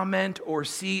a comment or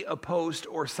see a post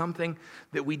or something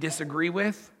that we disagree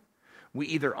with? We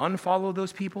either unfollow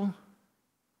those people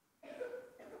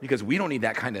because we don't need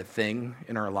that kind of thing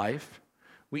in our life.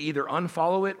 We either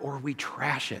unfollow it or we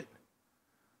trash it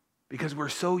because we're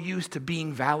so used to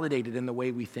being validated in the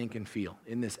way we think and feel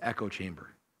in this echo chamber.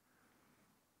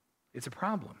 It's a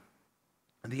problem.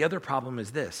 And the other problem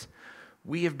is this: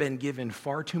 we have been given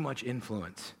far too much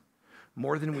influence,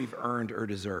 more than we've earned or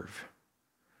deserve.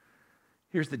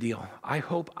 Here's the deal. I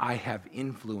hope I have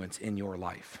influence in your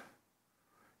life.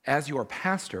 As your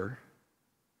pastor,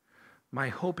 my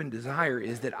hope and desire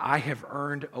is that I have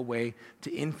earned a way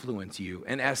to influence you.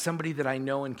 And as somebody that I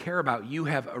know and care about, you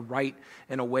have a right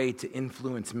and a way to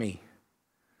influence me.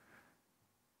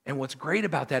 And what's great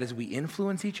about that is we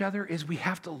influence each other is we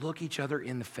have to look each other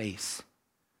in the face.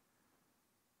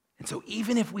 And so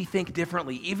even if we think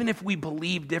differently, even if we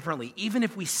believe differently, even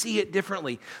if we see it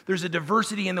differently, there's a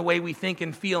diversity in the way we think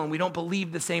and feel, and we don't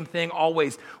believe the same thing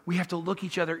always. We have to look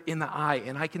each other in the eye,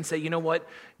 and I can say, you know what?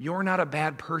 You're not a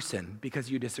bad person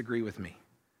because you disagree with me.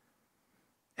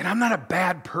 And I'm not a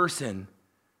bad person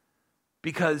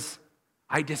because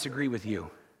I disagree with you.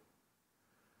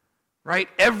 Right?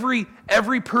 Every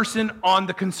person on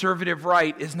the conservative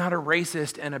right is not a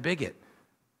racist and a bigot.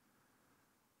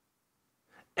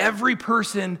 Every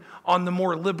person on the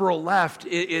more liberal left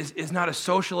is not a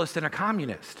socialist and a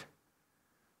communist.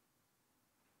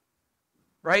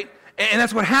 Right? And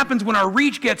that's what happens when our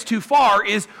reach gets too far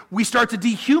is we start to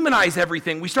dehumanize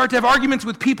everything. We start to have arguments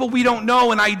with people we don't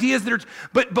know and ideas that are...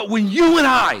 But when you and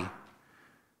I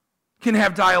can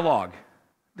have dialogue,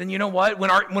 then you know what?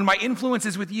 When my influence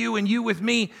is with you and you with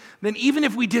me, then even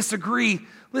if we disagree,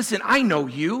 listen, I know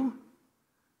you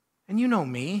and you know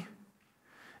me.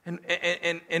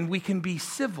 And we can be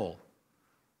civil.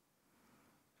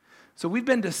 So we've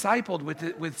been discipled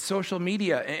with social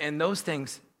media and those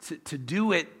things to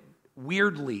do it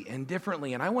weirdly and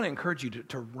differently. And I want to encourage you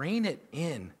to rein it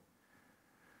in.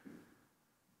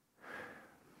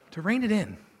 To rein it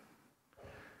in.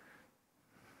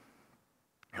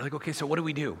 You're like, okay, so what do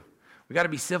we do? We got to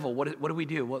be civil. What do we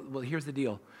do? Well, here's the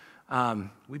deal.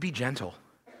 We be gentle.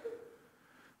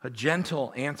 A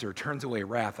gentle answer turns away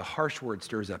wrath. A harsh word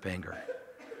stirs up anger,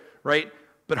 right?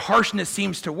 But harshness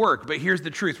seems to work. But here's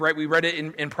the truth, right? We read it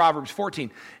in Proverbs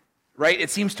 14, right? It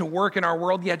seems to work in our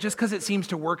world. Yeah, just because it seems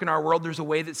to work in our world, there's a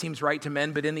way that seems right to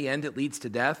men, but in the end, it leads to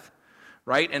death,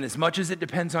 right? And as much as it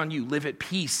depends on you, live at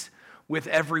peace with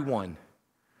everyone,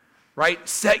 right?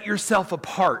 Set yourself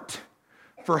apart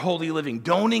for holy living.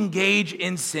 Don't engage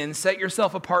in sin. Set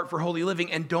yourself apart for holy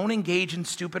living, and don't engage in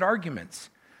stupid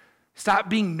arguments. Stop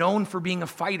being known for being a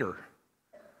fighter,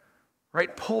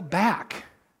 right? Pull back.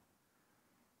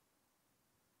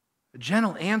 A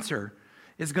gentle answer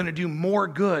is going to do more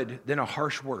good than a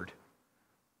harsh word.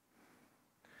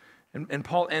 And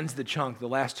Paul ends the chunk, the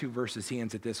last two verses, he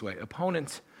ends it this way.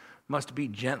 Opponents must be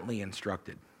gently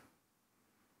instructed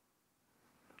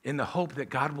in the hope that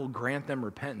God will grant them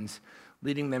repentance,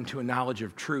 leading them to a knowledge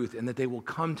of truth, and that they will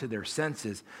come to their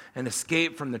senses and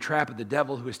escape from the trap of the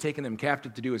devil who has taken them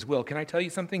captive to do his will. Can I tell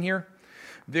you something here?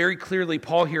 Very clearly,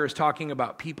 Paul here is talking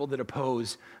about people that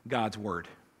oppose God's word,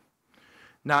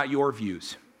 not your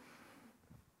views.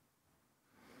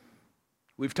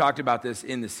 We've talked about this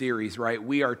in the series, right?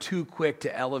 We are too quick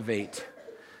to elevate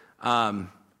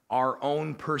our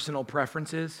own personal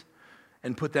preferences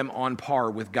and put them on par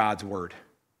with God's word.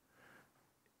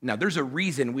 Now, there's a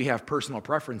reason we have personal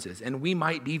preferences, and we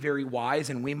might be very wise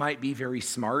and we might be very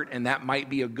smart, and that might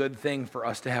be a good thing for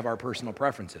us to have our personal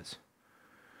preferences.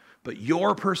 But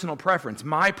your personal preference,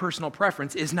 my personal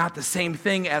preference, is not the same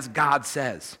thing as God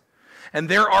says. And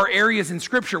there are areas in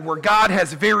Scripture where God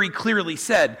has very clearly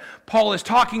said, Paul is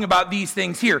talking about these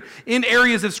things here, in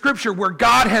areas of Scripture where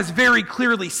God has very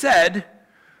clearly said,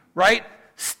 right,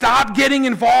 stop getting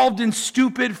involved in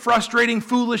stupid, frustrating,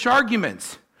 foolish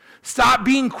arguments. Stop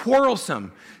being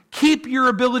quarrelsome. Keep your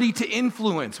ability to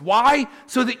influence. Why?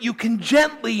 So that you can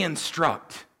gently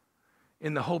instruct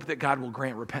in the hope that God will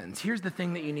grant repentance. Here's the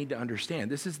thing that you need to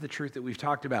understand. This is the truth that we've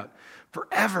talked about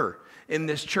forever in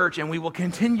this church, and we will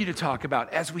continue to talk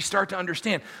about as we start to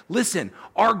understand. Listen,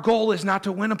 our goal is not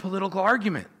to win a political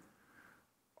argument.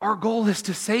 Our goal is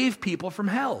to save people from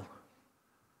hell.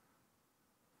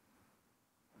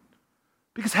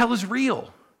 Because hell is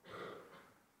real.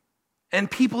 And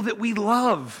people that we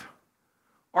love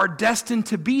are destined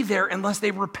to be there unless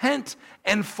they repent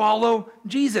and follow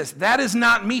Jesus. That is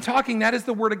not me talking, that is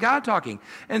the Word of God talking.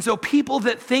 And so people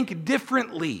that think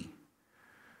differently,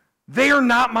 they are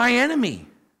not my enemy.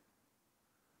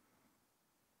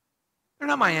 They're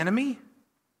not my enemy.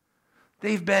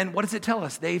 They've been, what does it tell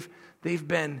us? They've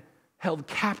been held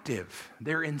captive.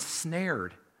 They're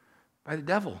ensnared by the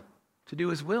devil to do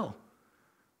his will.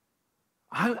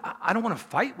 I don't want to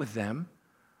fight with them.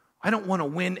 I don't want to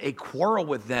win a quarrel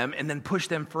with them and then push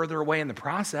them further away in the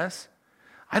process.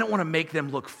 I don't want to make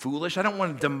them look foolish. I don't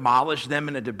want to demolish them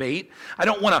in a debate. I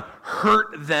don't want to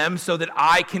hurt them so that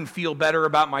I can feel better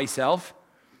about myself,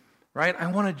 right?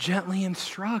 I want to gently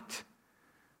instruct.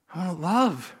 I want to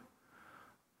love.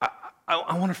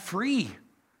 I want to free.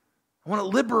 I want to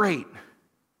liberate.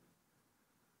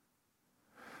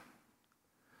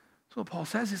 That's what Paul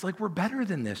says. He's like, we're better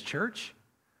than this, church.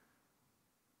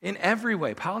 In every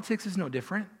way. Politics is no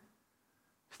different.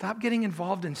 Stop getting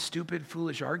involved in stupid,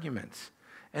 foolish arguments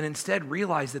and instead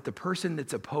realize that the person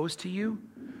that's opposed to you,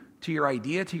 to your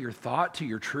idea, to your thought, to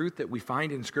your truth that we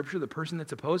find in Scripture, the person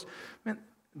that's opposed, man,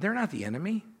 they're not the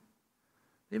enemy.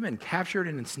 They've been captured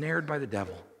and ensnared by the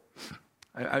devil.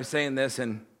 I was saying this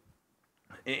in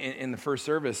the first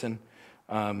service, and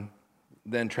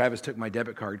then Travis took my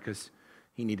debit card because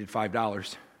he needed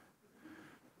 $5,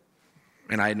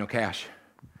 and I had no cash.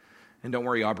 And don't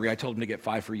worry, Aubrey, I told him to get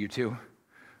 5 for you too.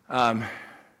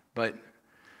 But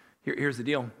here's the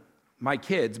deal. My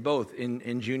kids, both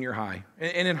in junior high,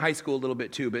 and in high school a little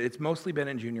bit too, but it's mostly been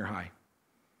in junior high.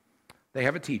 They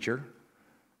have a teacher,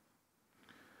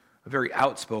 a very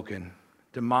outspoken,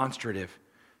 demonstrative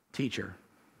teacher,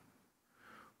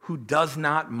 who does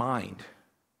not mind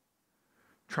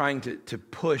trying to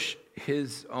push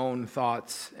his own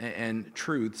thoughts and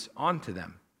truths onto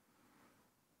them,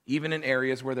 even in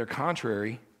areas where they're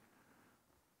contrary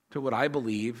to what I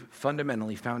believe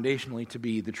fundamentally, foundationally to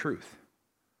be the truth.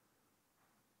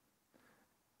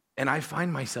 And I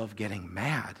find myself getting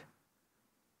mad.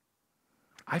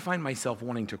 I find myself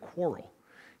wanting to quarrel.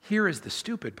 Here is the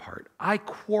stupid part. I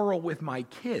quarrel with my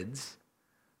kids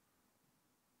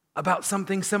about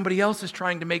something somebody else is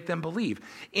trying to make them believe.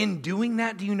 In doing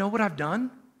that, do you know what I've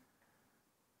done?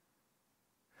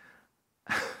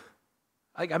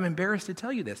 I'm embarrassed to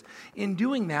tell you this. In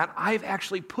doing that, I've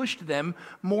actually pushed them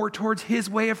more towards his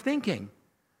way of thinking.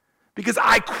 Because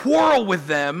I quarrel with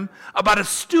them about a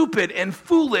stupid and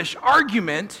foolish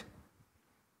argument,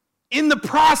 in the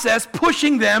process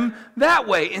pushing them that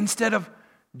way instead of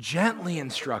gently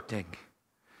instructing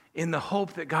in the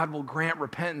hope that God will grant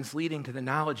repentance leading to the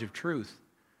knowledge of truth.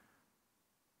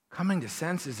 Coming to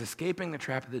senses, escaping the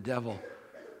trap of the devil.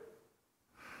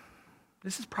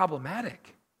 This is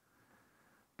problematic.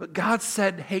 But God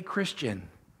said, hey, Christian,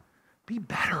 be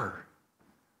better.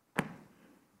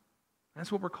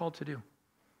 That's what we're called to do.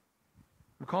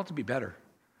 We're called to be better.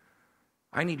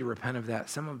 I need to repent of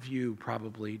that. Some of you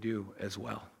probably do as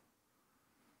well.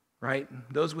 Right?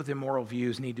 Those with immoral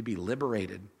views need to be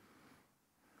liberated,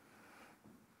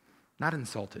 not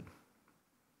insulted.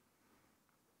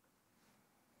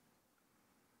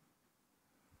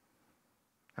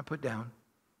 Not put down.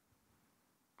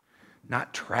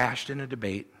 Not trashed in a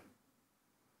debate.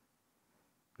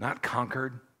 Not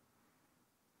conquered.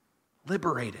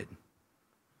 Liberated.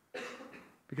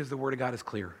 Because the Word of God is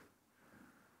clear.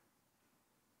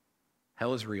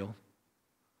 Hell is real.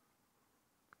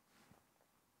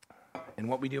 And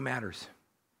what we do matters.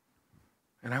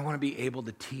 And I want to be able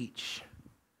to teach.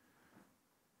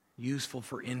 Useful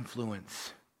for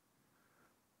influence.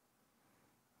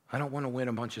 I don't want to win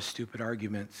a bunch of stupid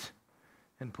arguments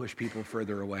and push people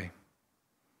further away.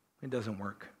 It doesn't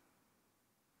work.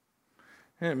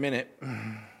 In a minute,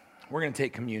 we're going to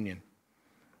take communion.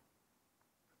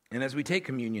 And as we take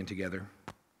communion together,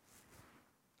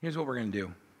 here's what we're going to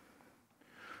do.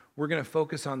 We're going to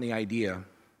focus on the idea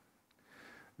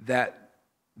that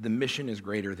the mission is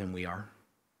greater than we are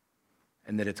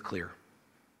and that it's clear.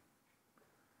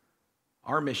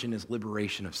 Our mission is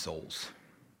liberation of souls.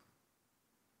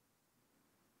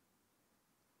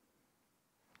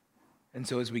 And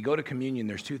so as we go to communion,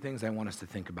 there's two things I want us to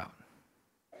think about.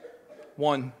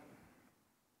 One,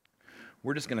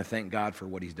 we're just going to thank God for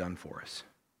what he's done for us.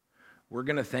 We're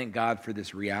going to thank God for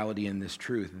this reality and this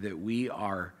truth that we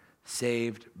are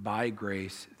saved by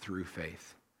grace through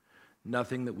faith.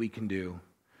 Nothing that we can do,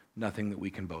 nothing that we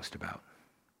can boast about.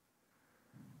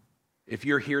 If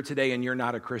you're here today and you're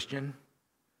not a Christian,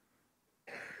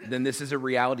 then this is a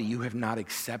reality you have not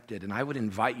accepted, and I would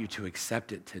invite you to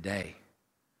accept it today.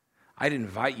 I'd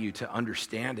invite you to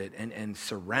understand it and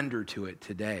surrender to it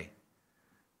today.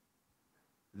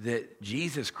 That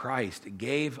Jesus Christ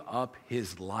gave up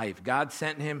his life. God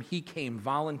sent him. He came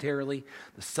voluntarily.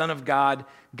 The Son of God,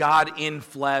 God in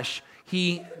flesh.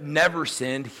 He never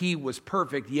sinned. He was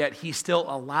perfect, yet he still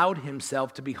allowed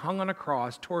himself to be hung on a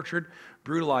cross, tortured,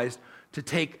 brutalized, to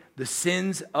take the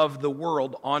sins of the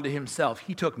world onto himself.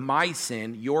 He took my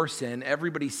sin, your sin,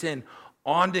 everybody's sin,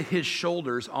 onto his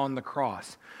shoulders on the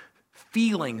cross,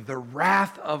 feeling the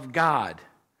wrath of God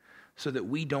so that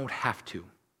we don't have to.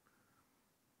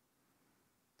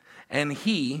 And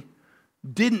he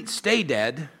didn't stay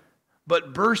dead,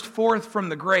 but burst forth from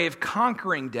the grave,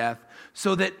 conquering death,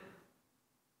 so that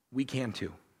we can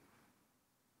too.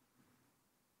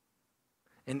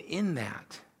 And in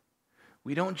that,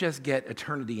 we don't just get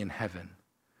eternity in heaven,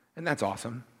 and that's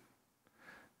awesome.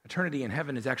 Eternity in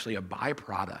heaven is actually a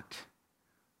byproduct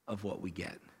of what we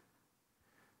get.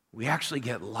 We actually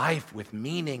get life with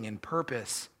meaning and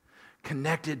purpose,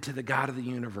 connected to the God of the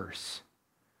universe.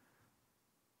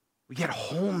 We get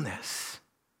wholeness.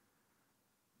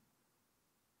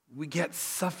 We get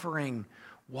suffering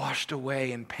washed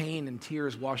away and pain and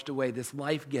tears washed away. This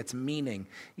life gets meaning.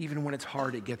 Even when it's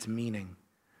hard, it gets meaning.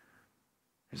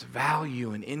 There's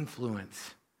value and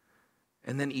influence.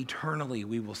 And then eternally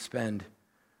we will spend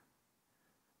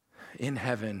in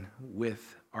heaven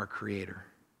with our Creator.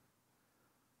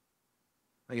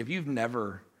 Like if you've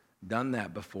never done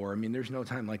that before, I mean, there's no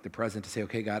time like the present to say,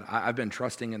 okay, God, I've been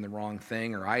trusting in the wrong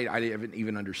thing, or I haven't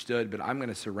even understood, but I'm going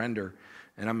to surrender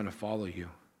and I'm going to follow you.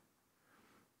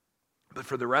 But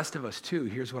for the rest of us too,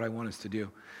 here's what I want us to do.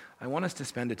 I want us to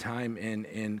spend a time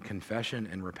in confession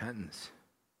and repentance.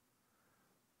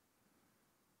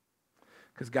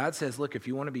 Because God says, look, if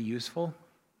you want to be useful,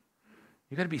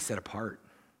 you got to be set apart.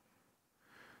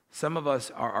 Some of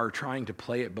us are trying to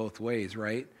play it both ways,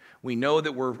 right? We know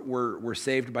that we're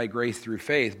saved by grace through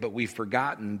faith, but we've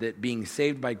forgotten that being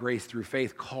saved by grace through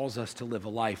faith calls us to live a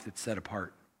life that's set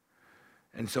apart.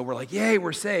 And so we're like, yay,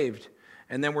 we're saved.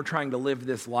 And then we're trying to live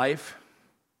this life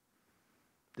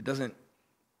that doesn't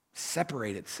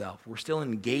separate itself. We're still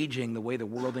engaging the way the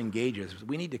world engages.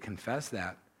 We need to confess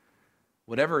that.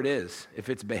 Whatever it is, if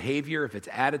it's behavior, if it's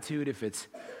attitude, if it's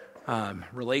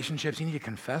relationships, you need to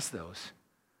confess those.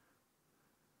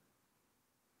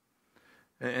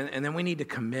 And then we need to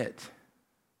commit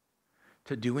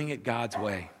to doing it God's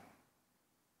way,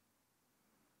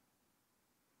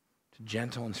 to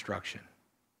gentle instruction,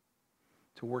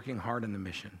 to working hard in the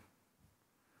mission,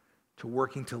 to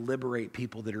working to liberate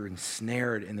people that are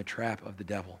ensnared in the trap of the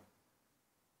devil.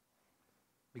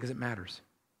 Because it matters.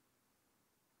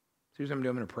 So here's what I'm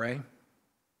doing. I'm going to pray.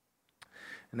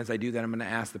 And as I do that, I'm going to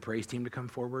ask the praise team to come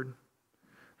forward.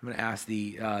 I'm going to ask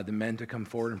the men to come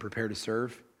forward and prepare to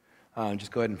serve.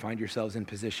 Just go ahead and find yourselves in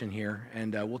position here,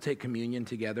 and we'll take communion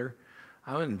together.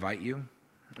 I would invite you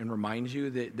and remind you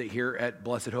that here at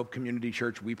Blessed Hope Community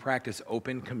Church, we practice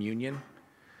open communion.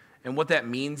 And what that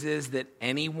means is that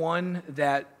anyone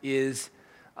that is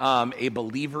a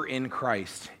believer in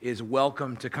Christ is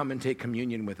welcome to come and take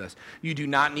communion with us. You do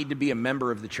not need to be a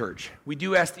member of the church. We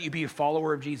do ask that you be a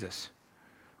follower of Jesus.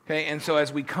 Okay, and so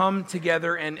as we come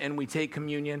together and we take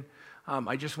communion,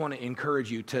 I just want to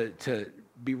encourage you to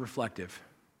be reflective,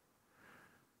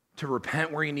 to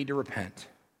repent where you need to repent,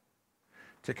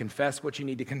 to confess what you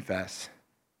need to confess,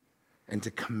 and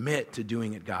to commit to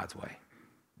doing it God's way.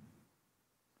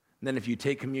 And then if you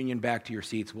take communion back to your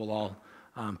seats, we'll all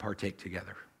partake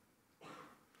together.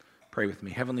 Pray with me.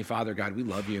 Heavenly Father, God, we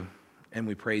love you and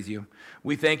we praise you.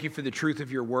 We thank you for the truth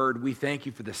of your word. We thank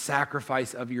you for the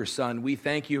sacrifice of your Son. We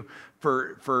thank you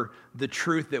for the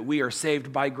truth that we are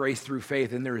saved by grace through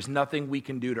faith, and there is nothing we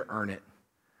can do to earn it.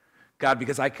 God,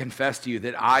 because I confess to you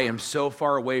that I am so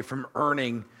far away from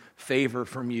earning favor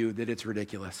from you that it's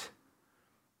ridiculous.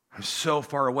 I'm so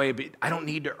far away, but I don't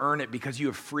need to earn it because you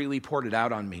have freely poured it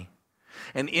out on me.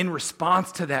 And in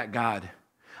response to that, God,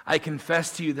 I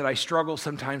confess to you that I struggle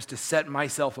sometimes to set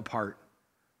myself apart,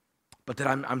 but that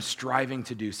I'm striving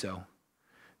to do so.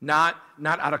 Not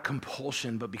out of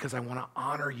compulsion, but because I want to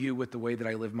honor you with the way that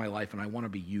I live my life, and I want to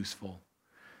be useful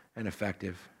and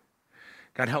effective.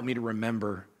 God, help me to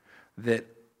remember that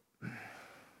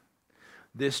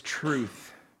this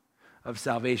truth of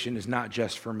salvation is not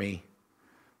just for me,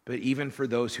 but even for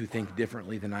those who think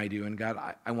differently than I do. And God,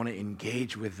 I want to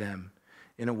engage with them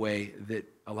in a way that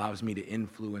allows me to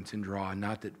influence and draw,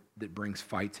 not that brings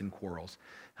fights and quarrels.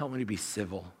 Help me to be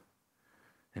civil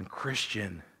and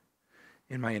Christian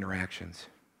in my interactions.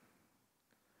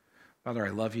 Father,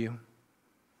 I love you.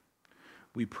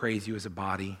 We praise you as a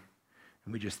body,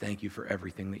 and we just thank you for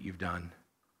everything that you've done.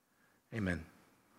 Amen.